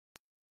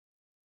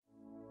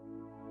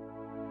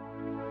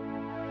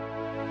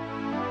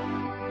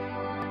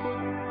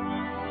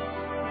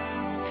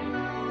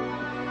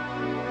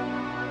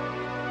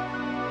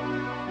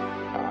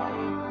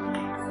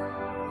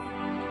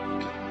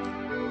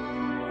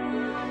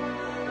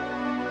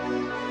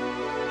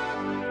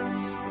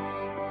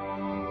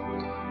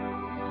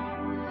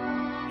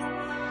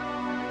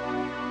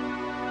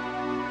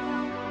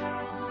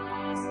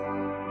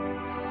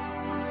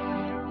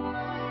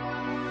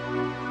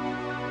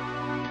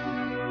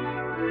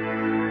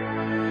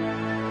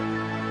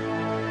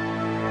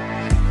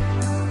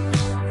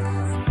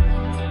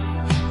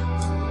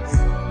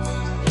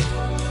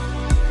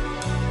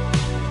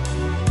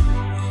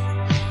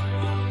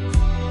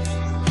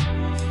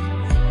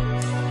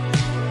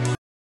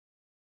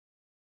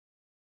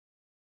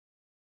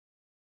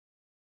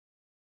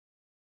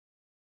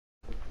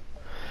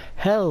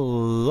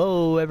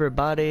Hello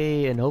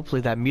everybody, and hopefully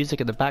that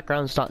music in the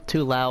background is not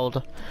too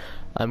loud.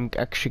 I'm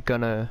actually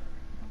gonna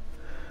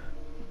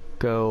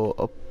go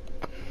up.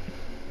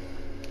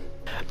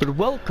 But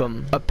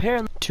welcome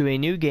apparently to a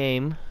new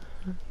game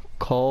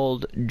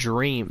called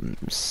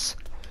Dreams.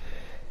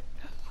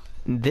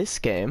 This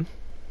game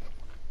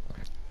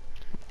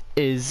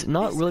is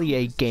not really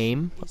a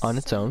game on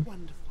its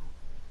own.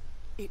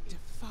 It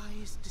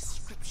defies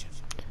description.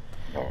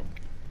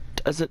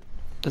 Does it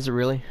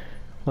really?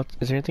 What,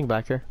 is there anything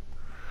back here?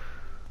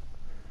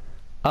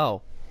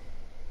 Oh.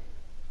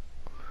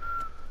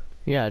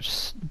 Yeah,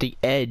 just the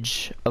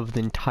edge of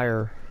the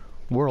entire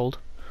world.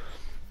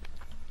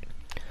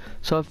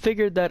 So I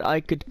figured that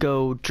I could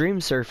go dream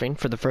surfing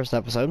for the first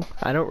episode.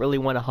 I don't really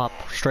want to hop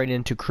straight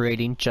into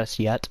creating just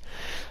yet.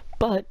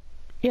 But,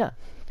 yeah.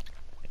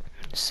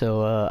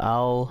 So,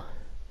 I'll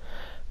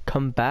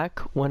come back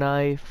when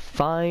I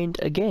find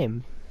a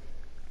game.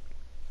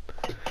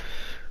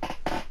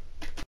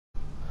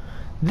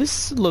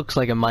 This looks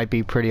like it might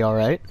be pretty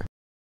alright.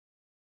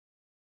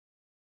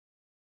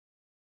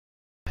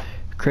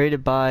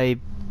 Created by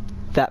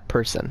that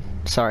person.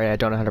 Sorry, I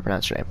don't know how to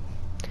pronounce your name.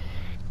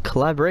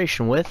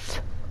 Collaboration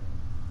with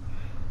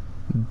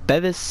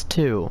Bevis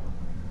 2.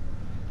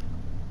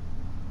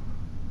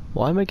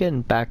 Why am I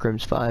getting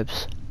Backrooms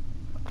vibes?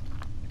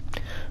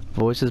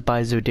 Voices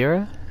by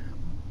Zudira.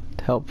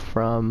 Help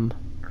from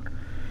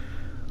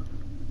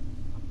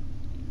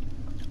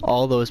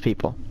all those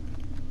people.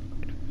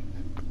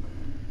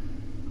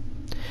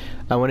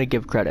 I want to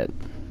give credit,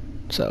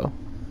 so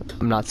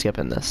I'm not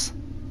skipping this.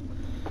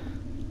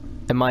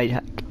 I might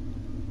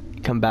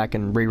come back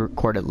and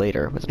re-record it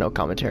later with no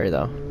commentary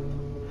though.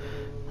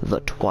 The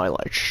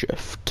Twilight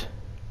Shift.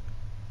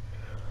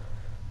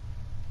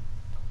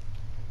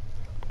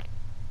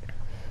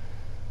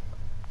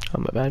 Oh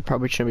my bad,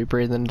 probably shouldn't be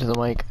breathing into the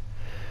mic.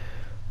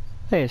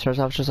 Hey, it starts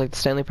off just like the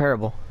Stanley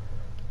Parable.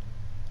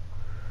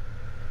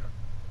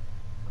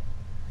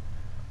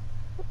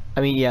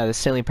 I mean, yeah, the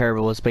Stanley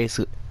Parable is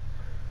basically...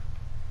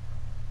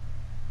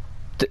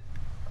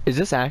 Is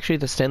this actually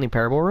the Stanley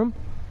Parable room?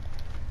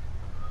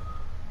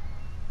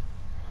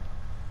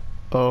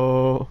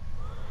 Oh.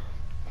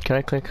 Can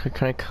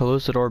I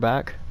close the door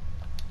back?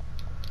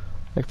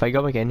 Like if I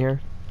go back in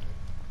here?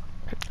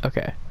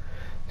 Okay.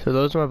 So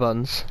those are my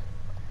buttons.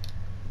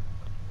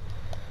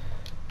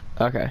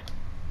 Okay.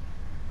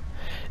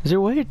 Is there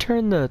a way to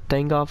turn the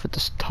thing off at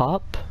the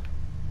top?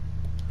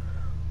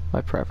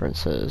 My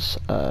preferences.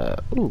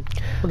 Ooh.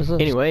 What is this?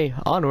 Anyway,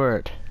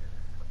 onward.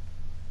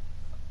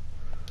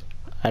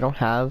 I don't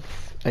have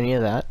any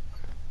of that.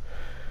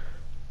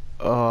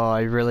 Oh,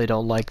 I really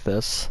don't like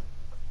this.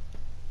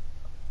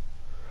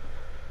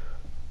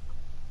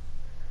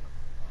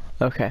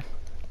 Okay.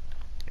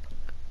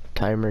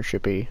 Timer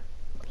should be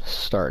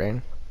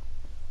starting.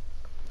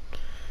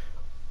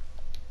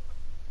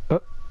 Oh,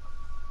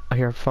 I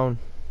hear a phone.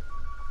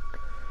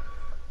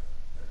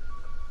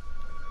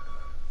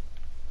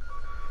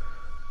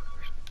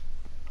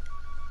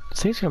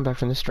 Say it's coming back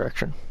from this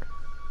direction.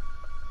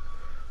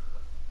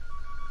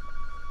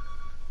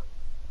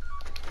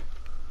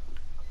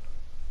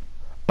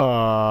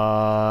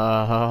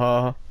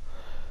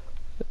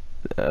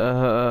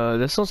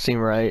 This don't seem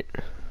right.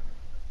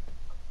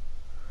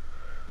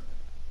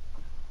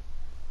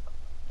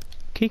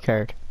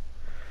 Keycard.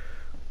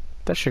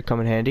 That should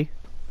come in handy.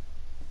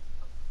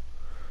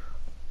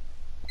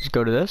 Just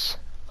go to this.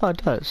 Oh, it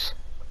does.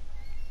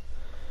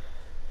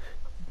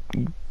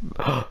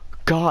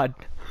 God.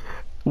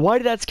 Why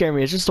did that scare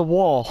me? It's just a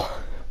wall.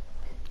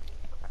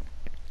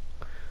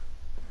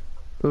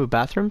 Ooh,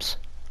 bathrooms?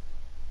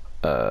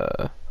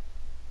 God,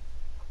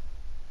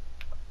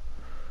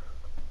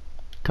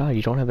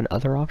 you don't have an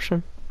other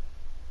option?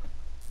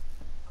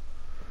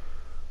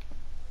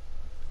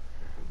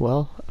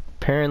 Well,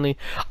 apparently...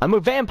 I'm a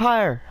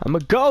vampire! I'm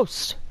a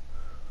ghost!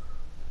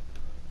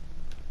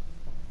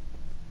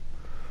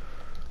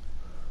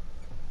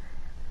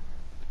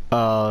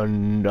 Oh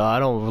no, I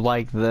don't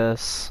like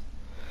this.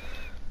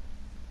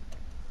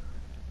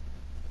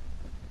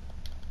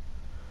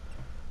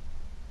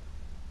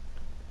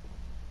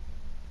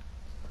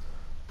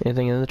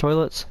 Anything in the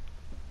toilets?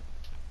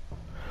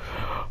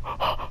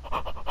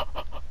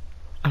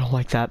 I don't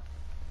like that.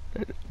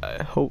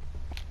 I hope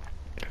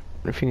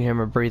if you can hear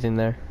my breathing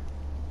there.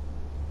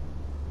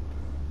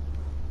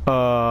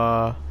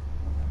 Oh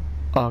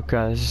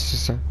god, this is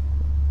just a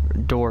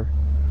door.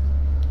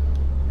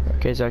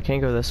 Okay, so I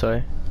can't go this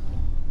way.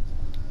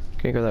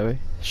 Can't go that way.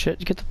 Shit,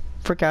 get the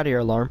frick out of here,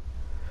 alarm.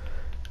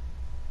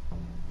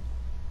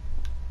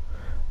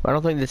 I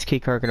don't think this key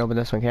card can open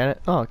this one, can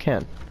it? Oh, it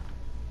can.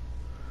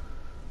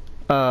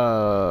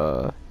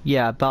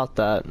 Yeah, about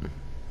that.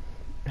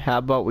 How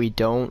about we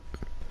don't?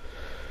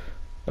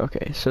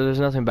 Okay, so there's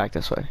nothing back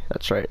this way.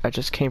 That's right. I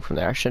just came from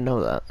there. I should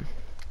know that.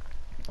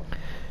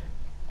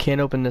 Can't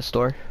open this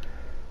door.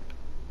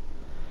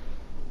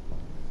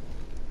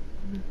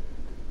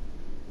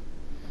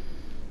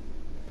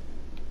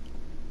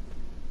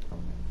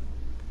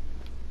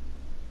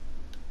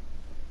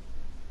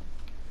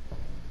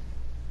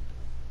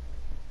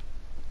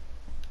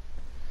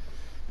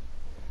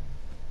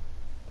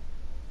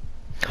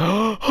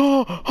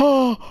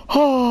 Oh,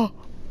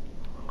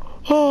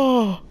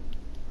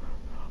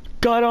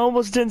 God, I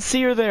almost didn't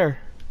see her there.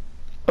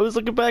 I was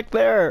looking back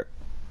there.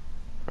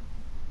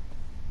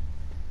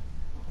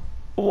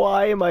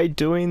 Why am I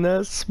doing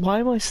this? Why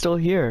am I still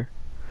here?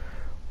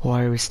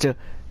 Why are we still...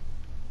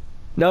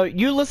 No,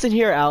 you listen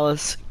here,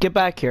 Alice. Get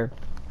back here.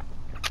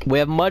 We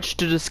have much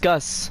to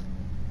discuss.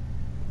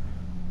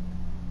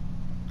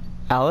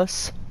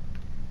 Alice?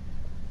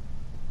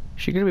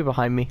 Is she gonna be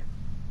behind me?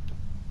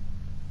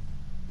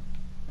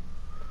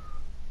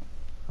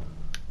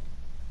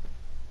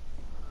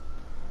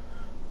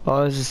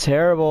 Oh, this is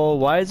terrible.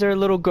 Why is there a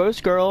little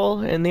ghost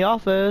girl in the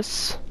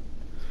office?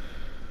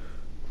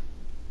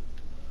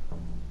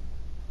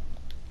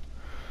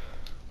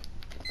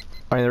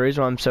 I mean, the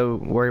reason why I'm so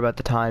worried about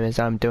the time is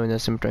that I'm doing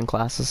this in between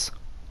classes.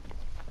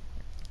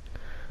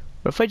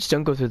 What if I just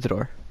don't go through the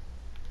door?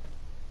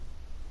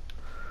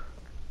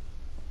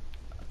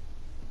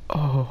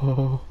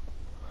 Oh.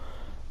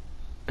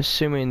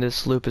 Assuming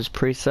this loop is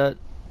preset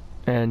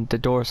and the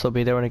door will still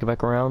be there when I get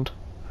back around.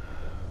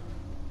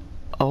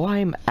 Oh,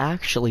 I'm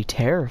actually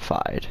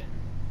terrified.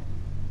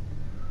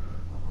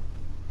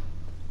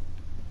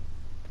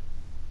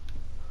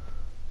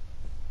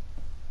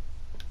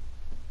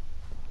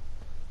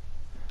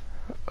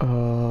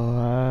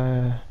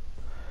 I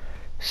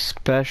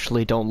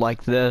especially don't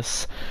like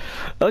this.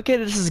 Okay,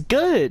 this is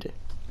good.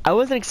 I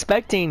wasn't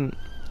expecting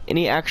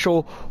any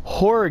actual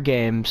horror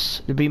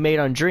games to be made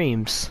on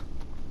Dreams.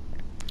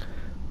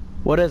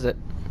 What is it?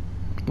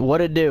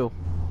 What'd it do?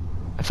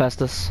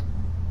 Hephaestus.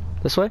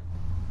 This way?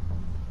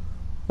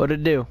 What'd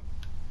it do?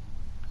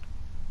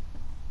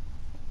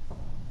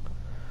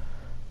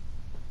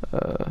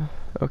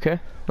 Okay.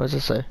 What does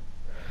it say?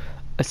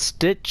 A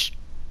stitch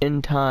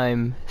in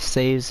time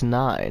saves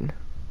 9.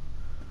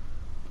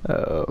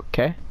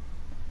 Okay.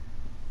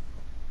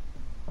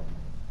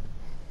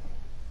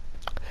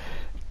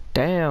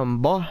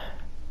 Damn, boy.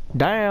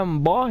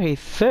 Damn, boy, he's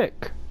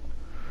thick.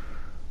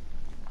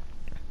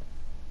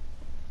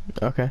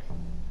 Okay.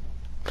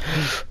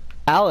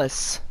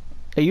 Alice,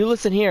 hey, you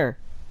listen here.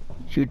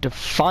 You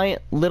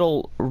defiant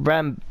little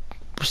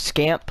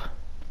scamp.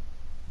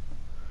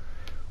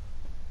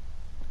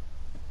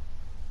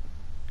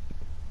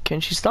 Can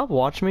she stop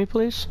watching me,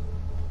 please?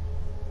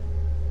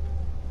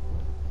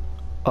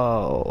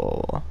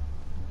 Oh.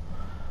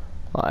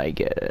 I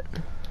get it.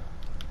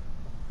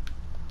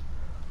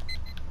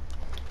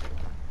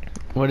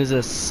 What is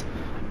this?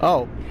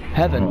 Oh,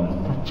 heaven.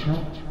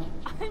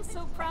 I'm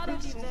so proud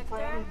of you,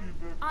 Victor.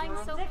 I'm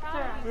so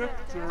proud of you,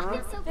 Victor.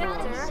 I'm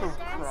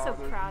so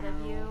proud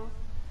of you.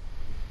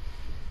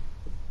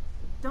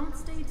 Don't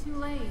stay too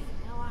late.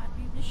 No, I'd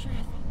be the truth.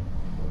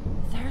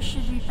 There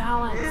should be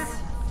balance.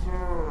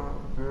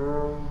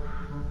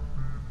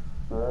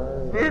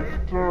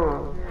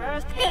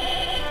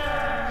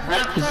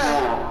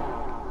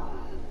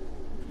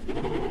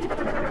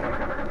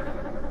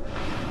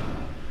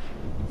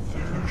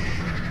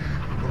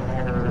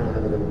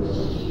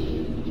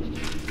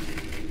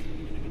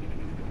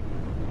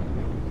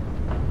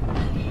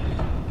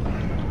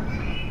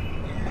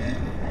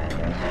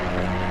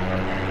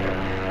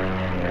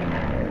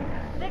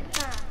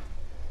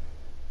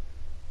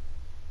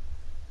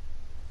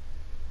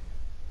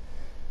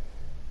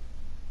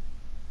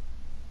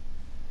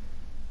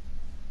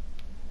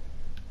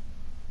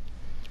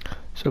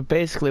 So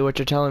basically what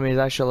you're telling me is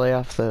I should lay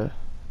off the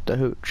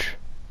hooch.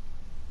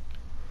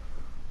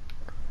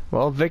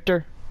 Well,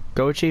 Victor,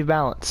 go achieve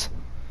balance.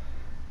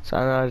 So I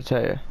don't know how to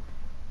tell you.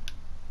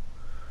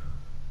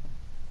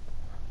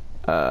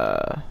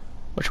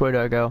 Which way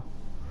do I go?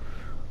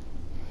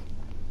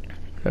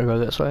 Do I go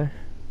this way?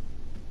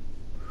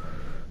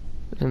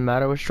 Doesn't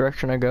matter which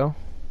direction I go.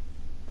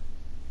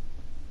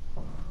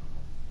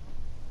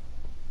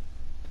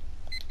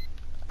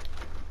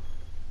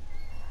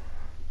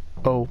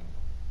 Oh.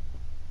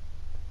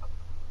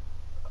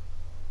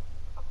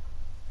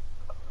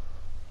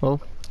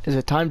 Well, is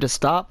it time to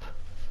stop?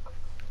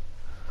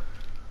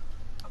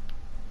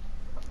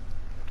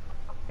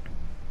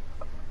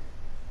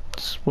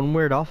 It's one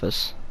weird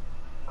office.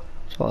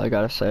 That's all I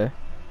gotta say.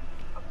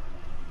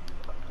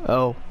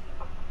 Oh.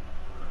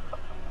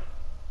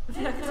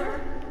 Victor?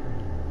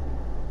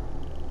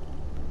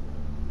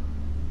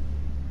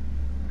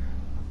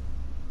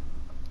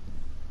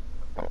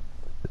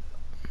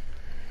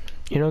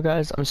 You know,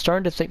 guys, I'm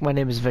starting to think my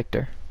name is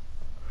Victor.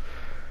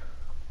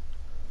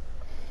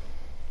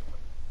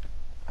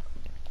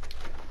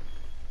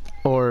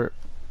 Or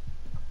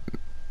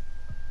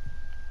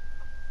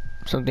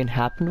something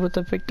happened with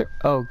the Victor?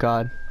 Oh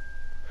God.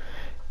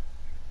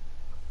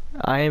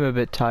 I am a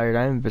bit tired.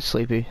 I am a bit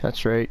sleepy.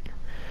 That's right.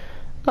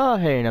 Oh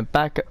hey, and I'm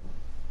back.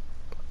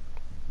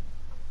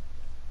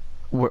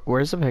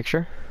 Where's the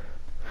picture?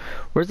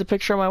 Where's the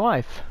picture of my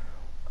wife?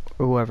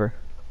 Or whoever.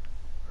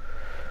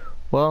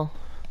 Well,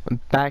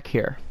 I'm back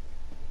here.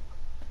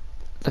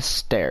 Let's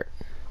stare.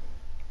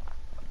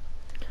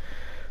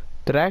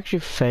 Did I actually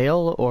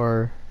fail,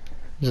 or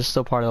is this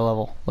still part of the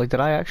level? Like, did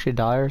I actually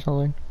die or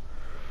something?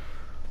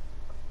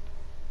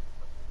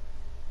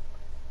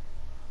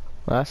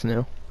 Well, that's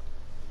new.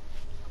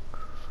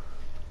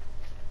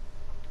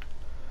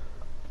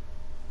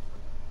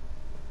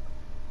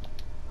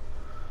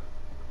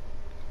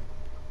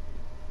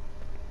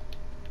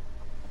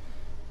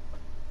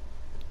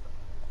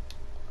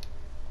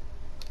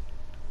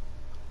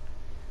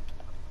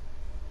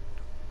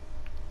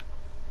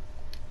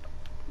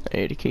 I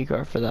need a key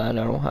card for that, and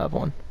I don't have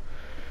one.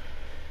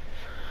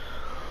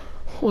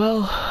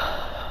 Well,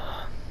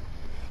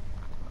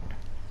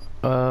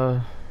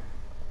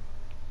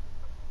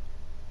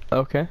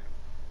 okay.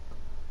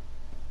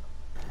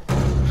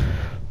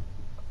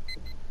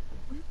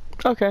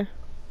 Okay.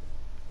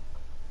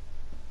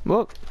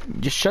 Well,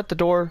 just shut the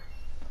door,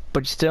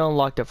 but you still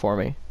unlocked it for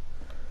me.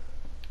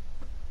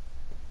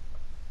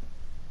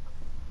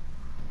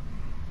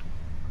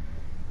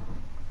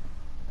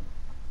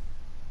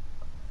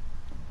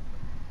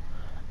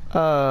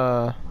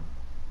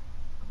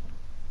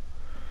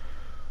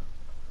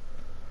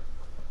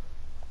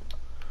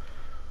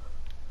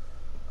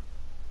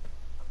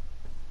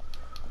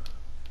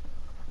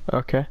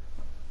 Okay.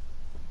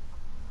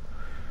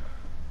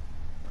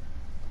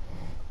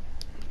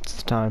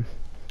 It's time.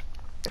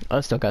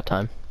 I still got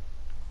time.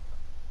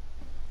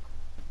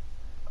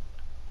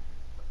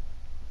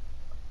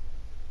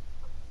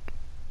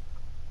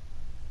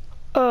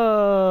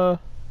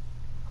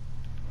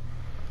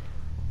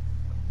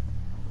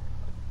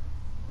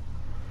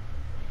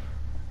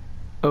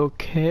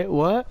 Okay,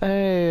 what?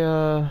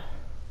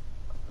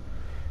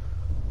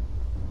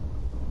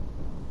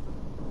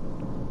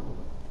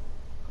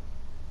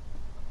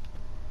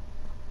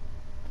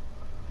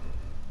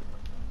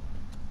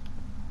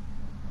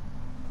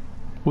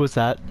 What was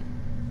that?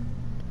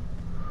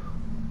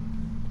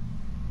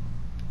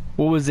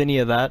 What was any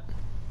of that?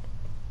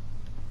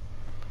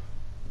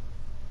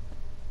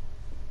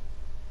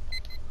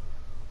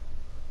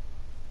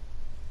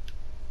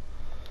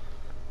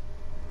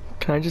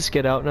 Can I just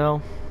get out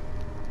now?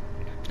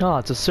 Oh,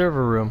 it's a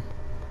server room.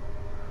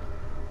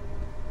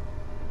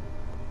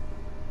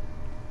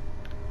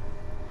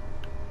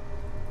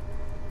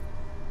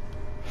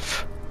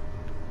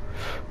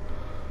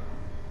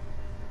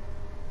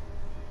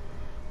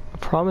 I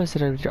promise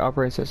that your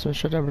operating system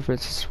shut down for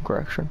system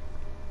correction.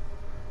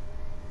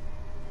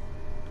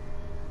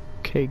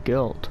 Okay,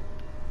 guild.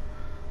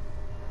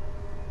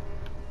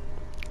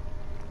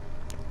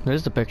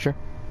 There's the picture.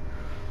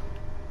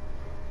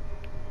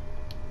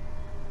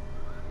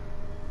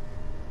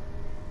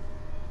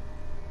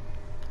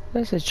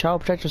 This is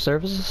Child Protective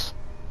Services?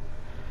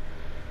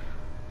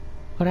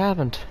 What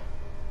happened?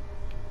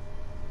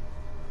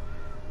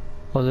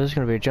 Oh, there's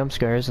gonna be a jump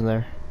scare, isn't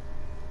there?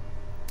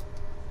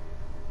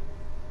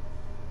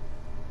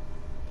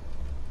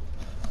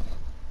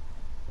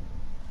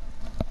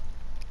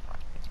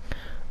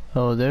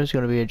 Oh, there's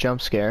gonna be a jump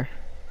scare.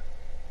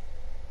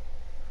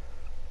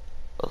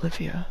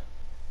 Olivia.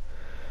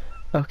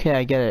 Okay,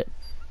 I get it.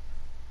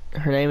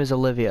 Her name is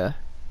Olivia.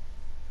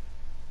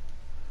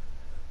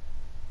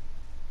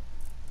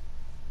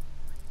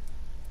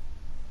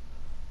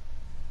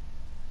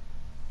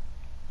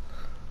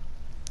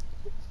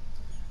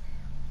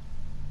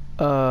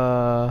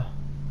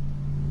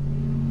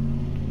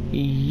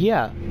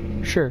 Yeah,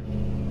 sure.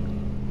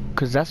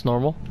 'Cause that's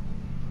normal.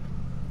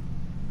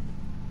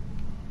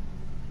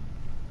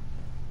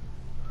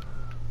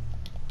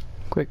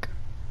 Quick.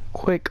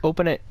 Quick,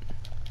 open it.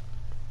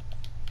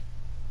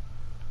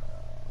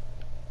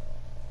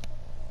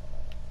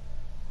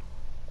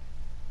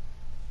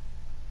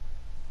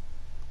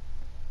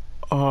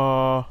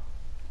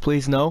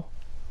 Please no.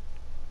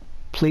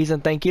 Please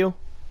and thank you.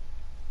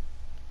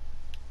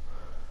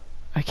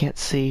 I can't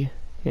see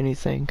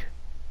anything.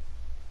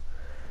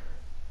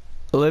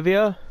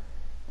 Olivia?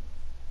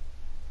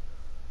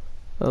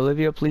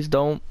 Olivia, please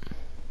don't.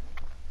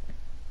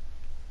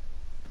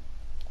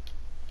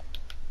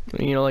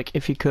 You know, like,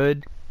 if you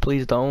could,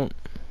 please don't.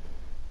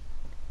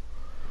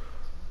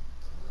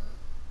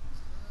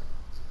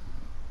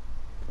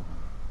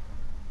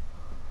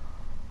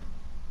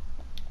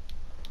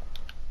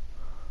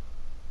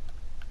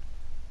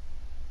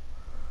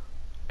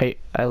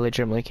 I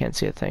legitimately can't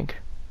see a thing.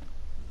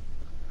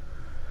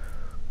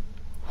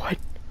 What?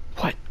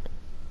 What?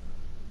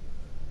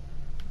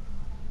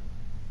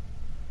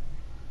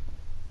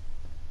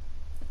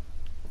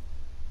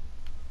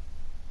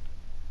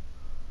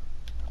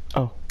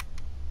 Oh.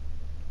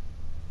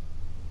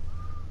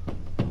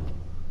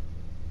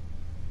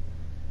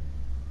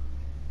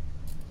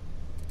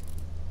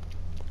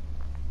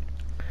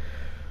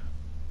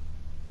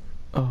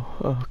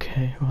 Oh,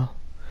 okay, well.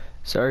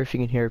 Sorry if you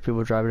can hear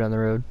people driving down the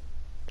road.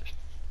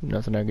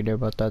 Nothing I can do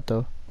about that,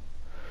 though.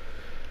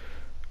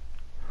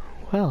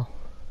 Well.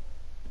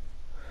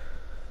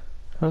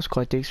 That was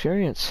quite the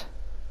experience.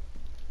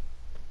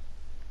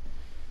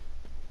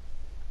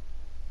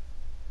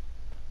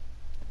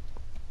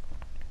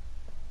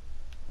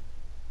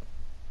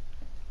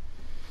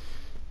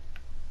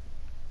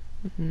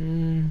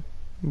 Don't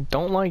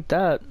like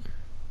that.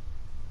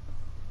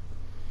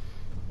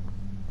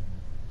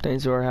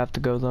 Things where I have to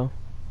go, though.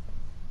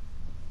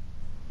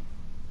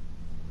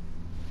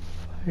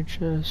 I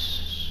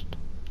just...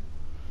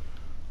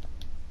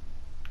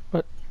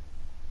 What?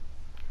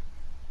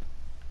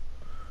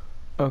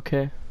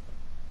 Okay.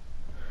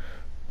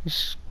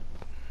 Just...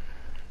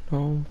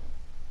 No.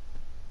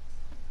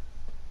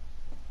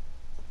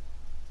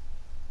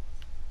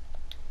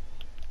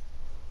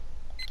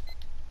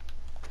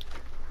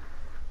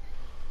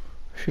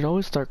 Should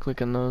always start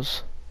clicking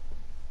those.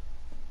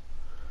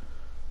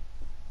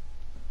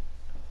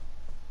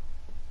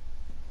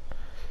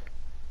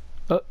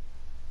 Oh,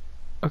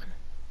 okay.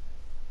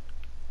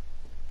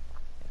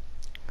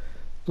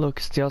 Look,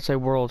 it's the outside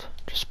world.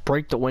 Just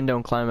break the window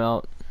and climb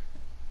out.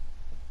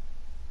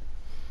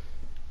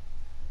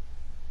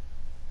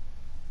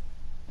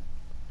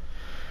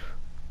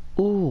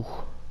 Ooh,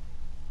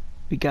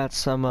 we got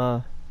some,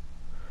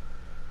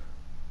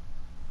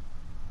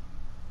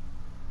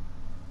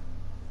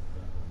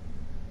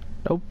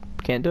 nope,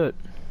 can't do it.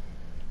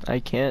 I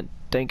can't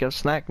think of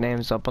snack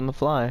names up on the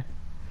fly.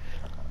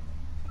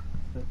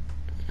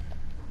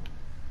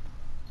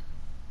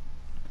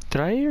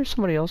 Did I hear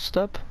somebody else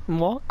step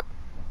and walk?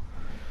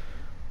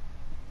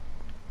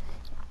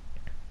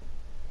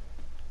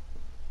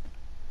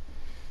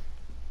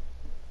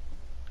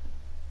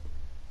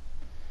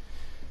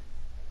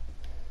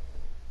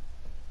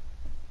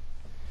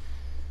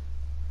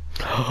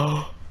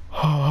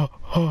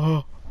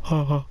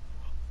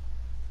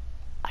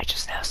 I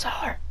just now saw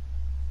her.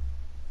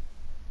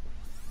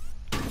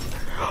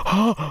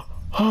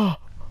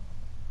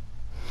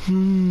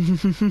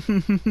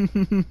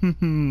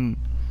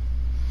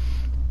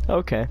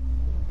 Okay.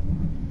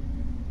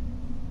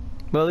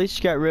 Well, at least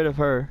you got rid of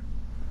her.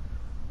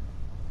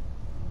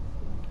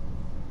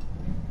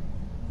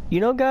 You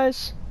know,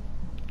 guys,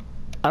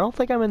 I don't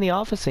think I'm in the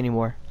office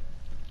anymore.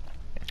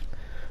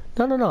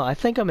 No, I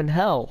think I'm in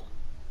hell.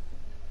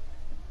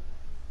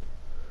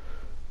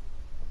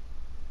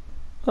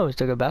 Oh, we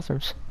still got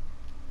bathrooms.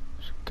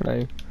 Can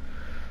I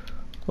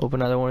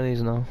open another one of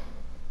these? No.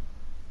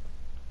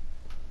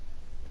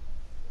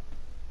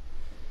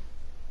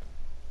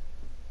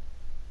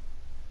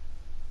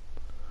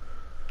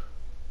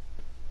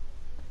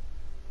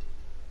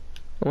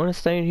 I want to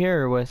stay in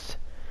here with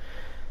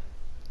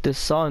this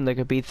song that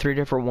could be 3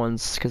 different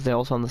ones because they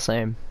all sound the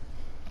same.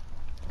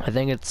 I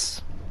think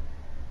it's...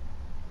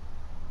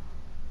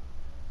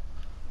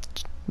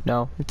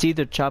 No, it's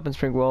either Chopin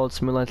Spring World,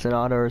 Moonlight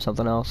Sonata, or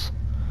something else.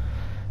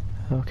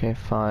 Okay,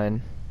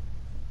 fine.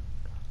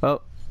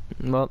 Oh,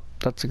 well,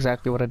 that's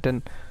exactly what I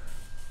didn't.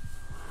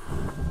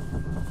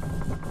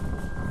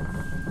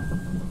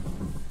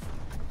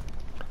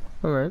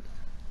 Alright.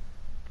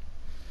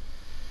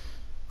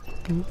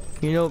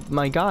 You know,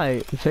 my guy,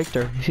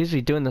 Victor, he seems to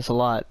be doing this a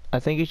lot. I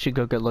think he should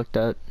go get looked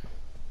at.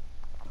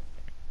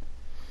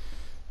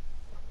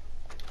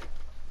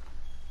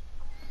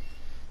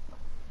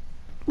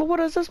 But what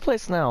is this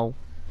place now?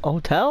 A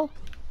hotel?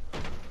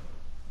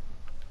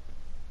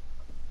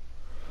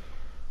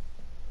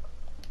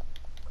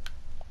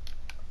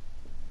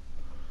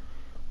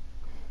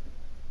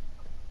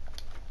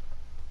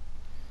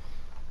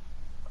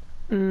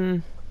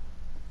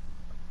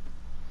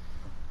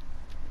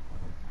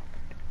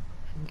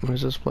 What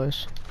is this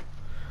place?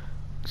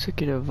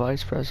 Executive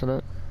Vice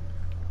President.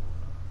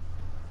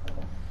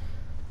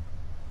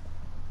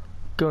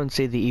 Go and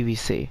see the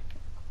EVC.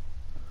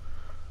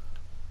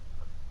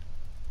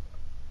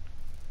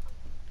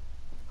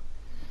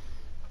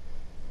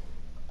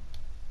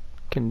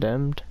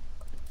 Condemned.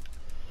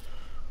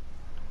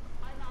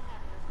 I'm not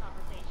having this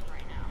conversation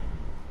right now.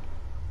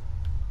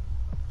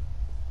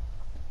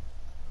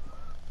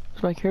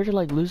 Is my character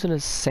like losing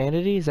his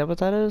sanity? Is that what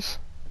that is?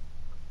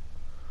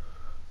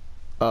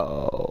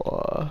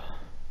 Oh,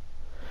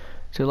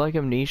 is it like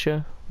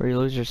amnesia, where you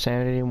lose your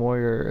sanity the more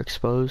you're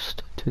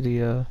exposed to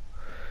the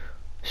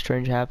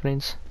strange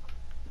happenings?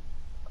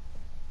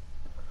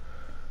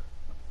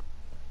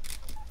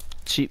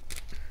 Cheap.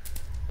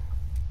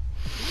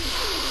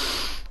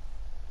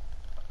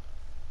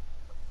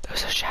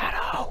 There's a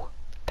shadow.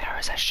 There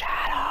is a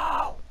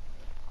shadow.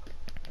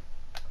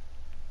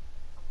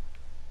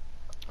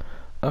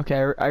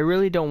 Okay, I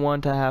really don't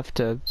want to have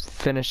to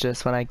finish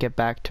this when I get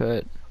back to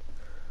it.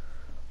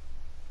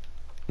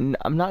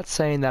 I'm not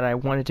saying that I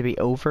want it to be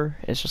over,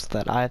 it's just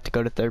that I have to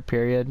go to third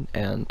period,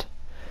 and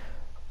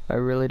I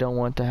really don't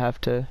want to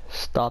have to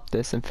stop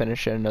this and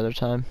finish it another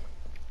time.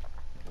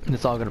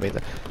 It's all gonna be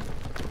the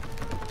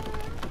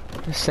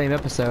same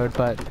episode,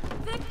 but...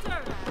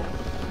 Victor!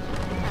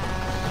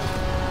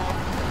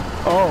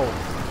 Oh!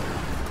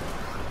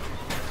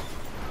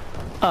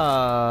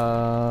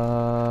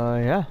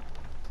 Yeah.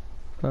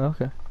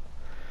 Okay.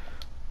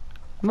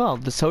 Well,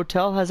 this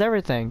hotel has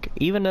everything,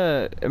 even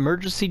a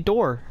emergency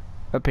door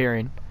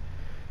appearing.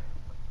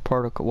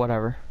 Particle,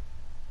 whatever.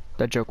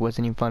 That joke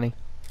wasn't even funny.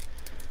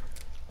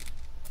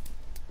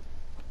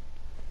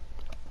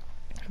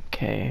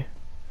 Okay.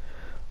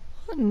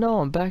 No,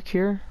 I'm back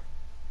here.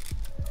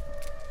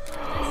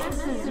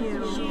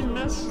 She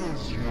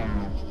misses you.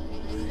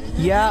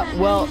 Yeah,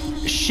 well,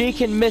 she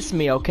can miss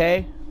me,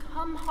 okay?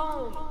 Come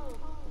home.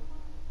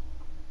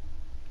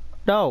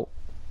 No.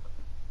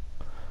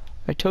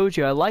 I told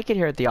you I like it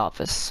here at the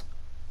office.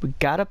 We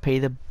gotta pay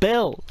the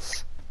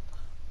bills.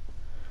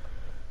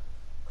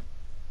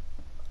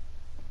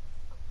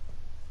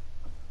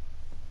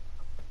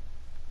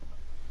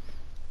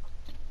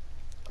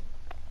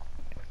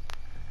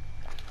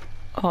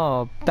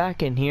 Oh,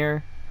 back in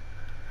here.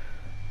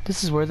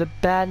 This is where the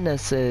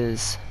badness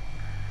is.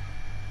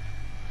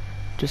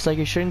 Just like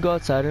you shouldn't go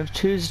outside on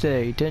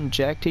Tuesday. Didn't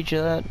Jack teach you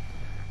that?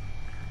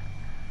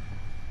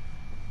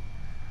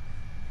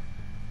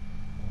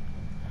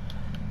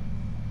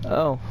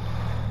 Oh,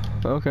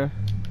 okay.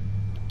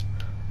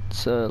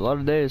 It's a lot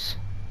of days.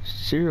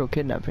 Serial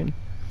kidnapping.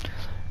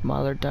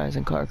 Mother dies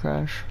in car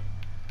crash.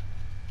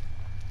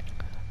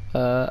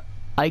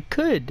 I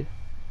could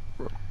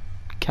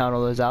count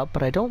all those out,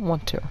 but I don't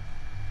want to.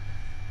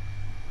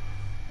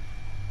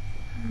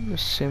 I'm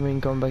assuming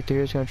going back to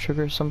here is gonna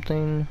trigger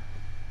something.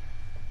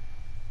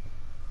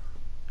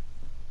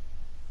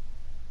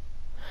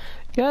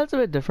 Yeah, it's a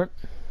bit different.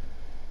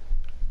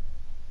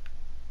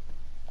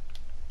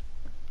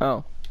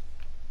 Oh.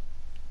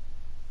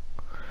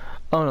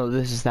 Oh no,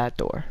 this is that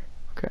door.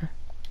 Okay.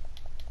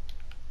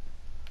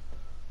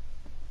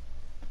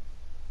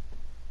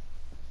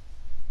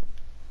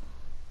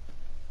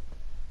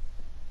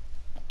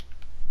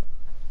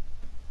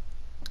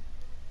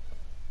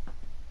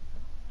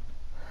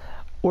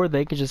 Or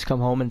they could just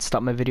come home and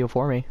stop my video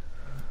for me.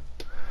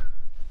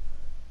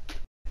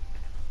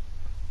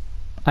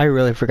 I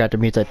really forgot to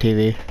mute that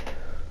TV.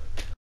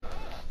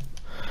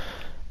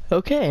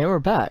 Okay, and we're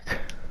back.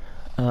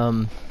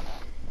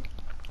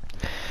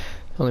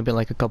 Only been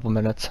like a couple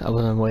minutes. I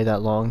wasn't away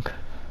that long.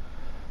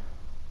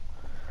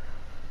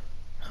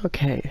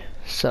 Okay,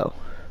 so.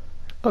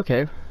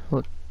 Okay.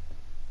 Well,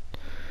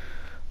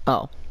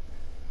 oh.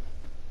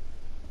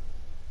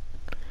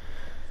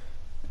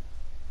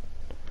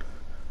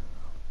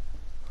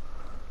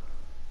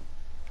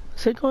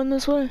 Is it going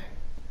this way?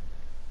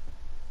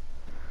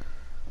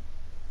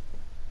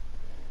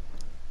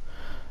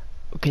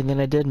 Okay,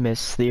 then I did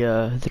miss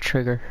the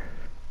trigger.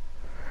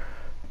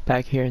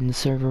 Back here in the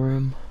server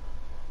room.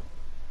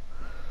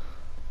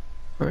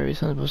 Or maybe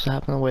something's supposed to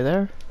happen on the way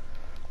there?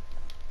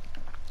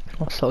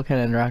 I still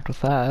can't interact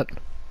with that.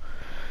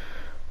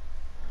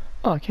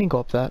 Oh, I can't go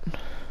up that.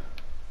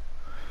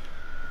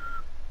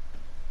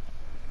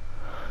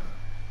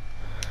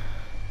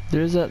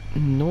 There's that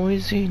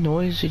noisy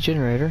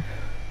generator.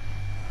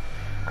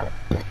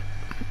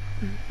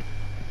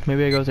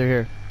 Maybe I go through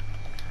here.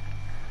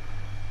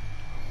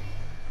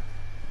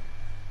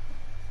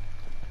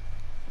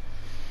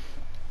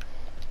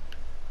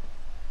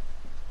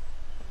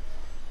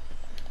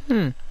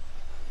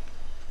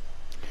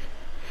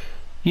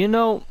 You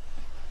know,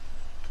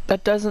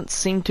 that doesn't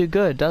seem too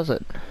good, does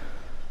it?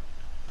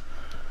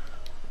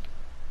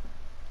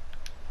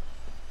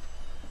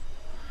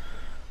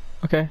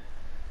 Okay.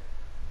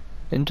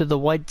 Into the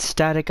white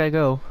static I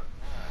go.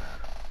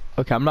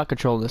 Okay, I'm not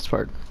controlling this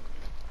part.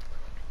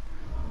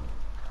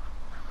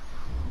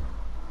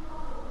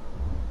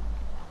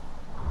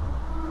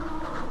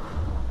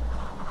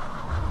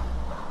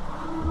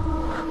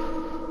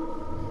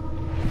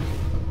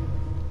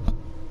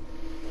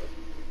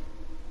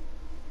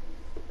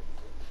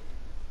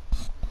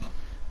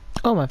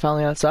 Oh, am I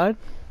finally outside?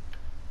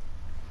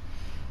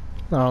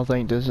 I don't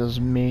think this is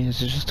me,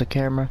 this is just a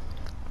camera.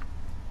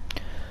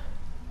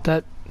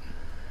 That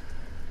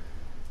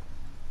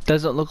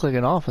doesn't look like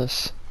an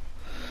office.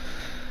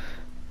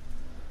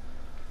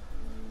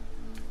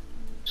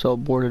 It's all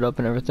boarded up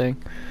and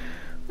everything.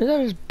 Is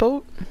that his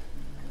boat?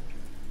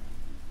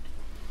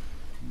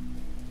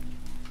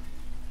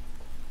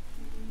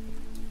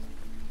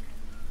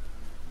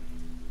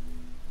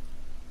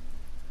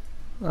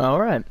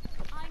 Alright.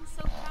 I'm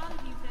so proud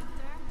of you, Victor.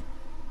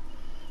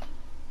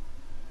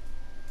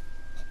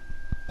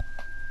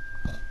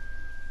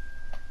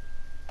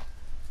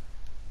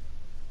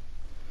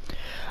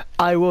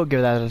 I will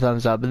give that a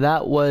thumbs up.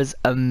 That was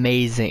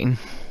amazing.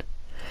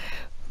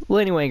 Well,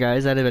 anyway,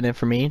 guys, that had been it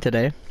for me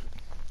today.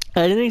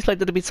 I didn't expect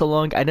that to be so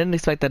long. I didn't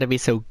expect that to be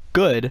so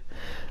good.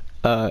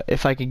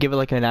 If I could give it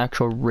like an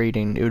actual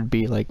rating, it would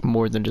be like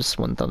more than just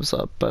one thumbs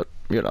up. But,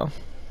 you know,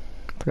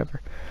 whatever.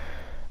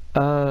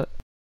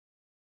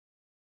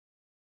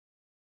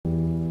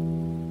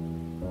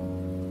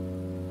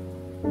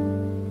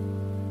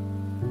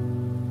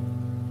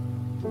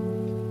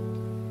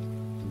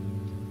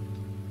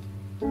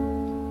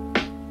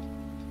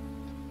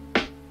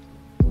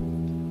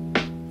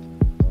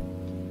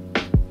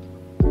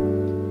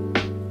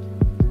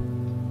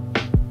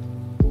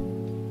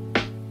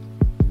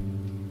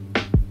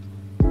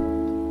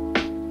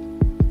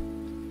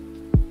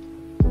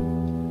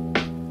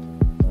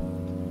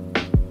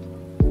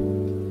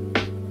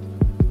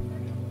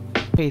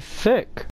 Thick.